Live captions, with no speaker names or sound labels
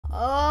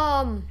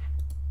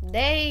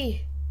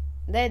They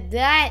did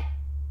that.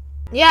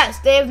 Yes,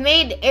 they've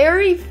made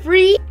Aery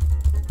free.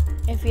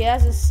 If he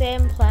has the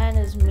same plan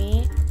as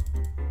me.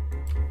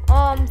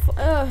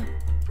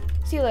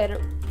 See you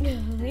later.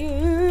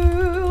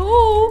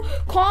 Oh,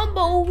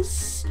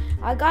 combos.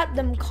 I got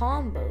them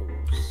combos.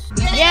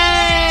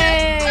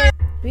 Yay!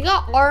 We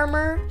got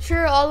armor.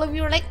 Sure, all of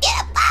you are like,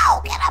 get a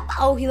bow, get a bow.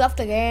 Oh, he left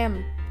the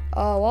game.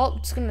 Oh, well,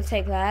 it's gonna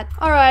take that.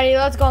 Alrighty,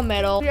 let's go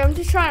middle. I'm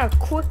just trying to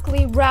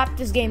quickly wrap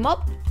this game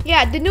up.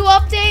 Yeah, the new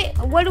update,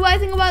 what do I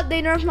think about?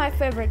 They nerfed my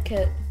favorite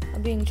kit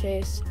of being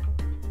chased.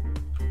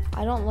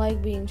 I don't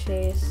like being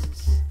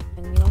chased.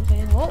 And you know what I'm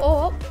saying?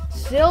 Oh,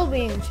 still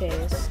being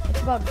chased.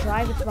 It's about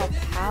drive, it's about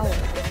power.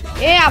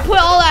 Yeah, I put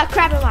all that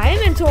crap in my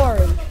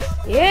inventory.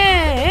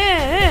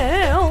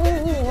 Yeah.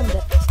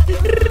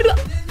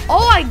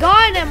 Oh, I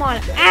got him on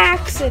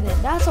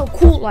accident. That's how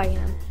cool I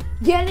am.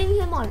 Getting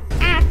him on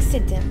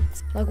accident.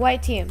 Like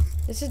white team.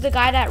 This is the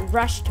guy that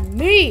rushed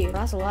me.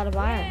 That's a lot of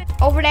iron.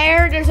 Over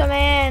there, there's a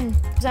man.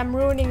 Because I'm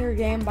ruining your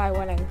game by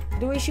winning.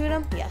 Do we shoot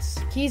him? Yes.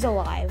 He's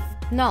alive.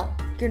 No,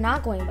 you're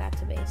not going back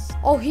to base.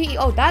 Oh,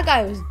 that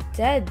guy was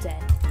dead.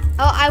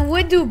 Oh, I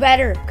would do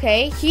better,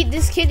 okay?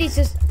 This kid,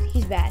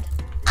 he's bad.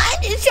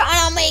 I'm just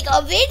trying to make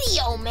a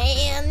video,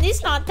 man.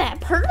 It's not that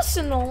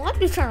personal. I'm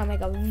just trying to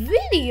make a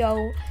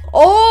video.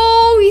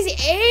 Oh, he's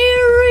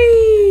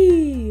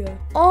Aery.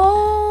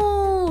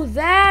 Oh,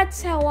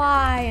 that's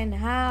why and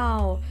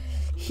how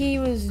he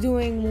was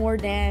doing more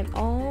damage.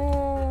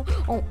 Oh.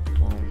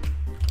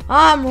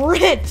 I'm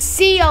rich.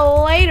 See you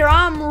later.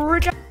 I'm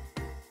rich.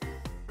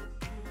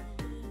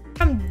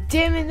 I'm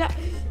dimming that.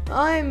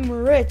 I'm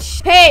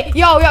rich. Hey,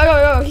 yo.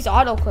 He's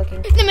auto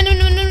clicking.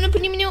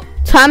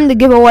 Time to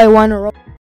give away one.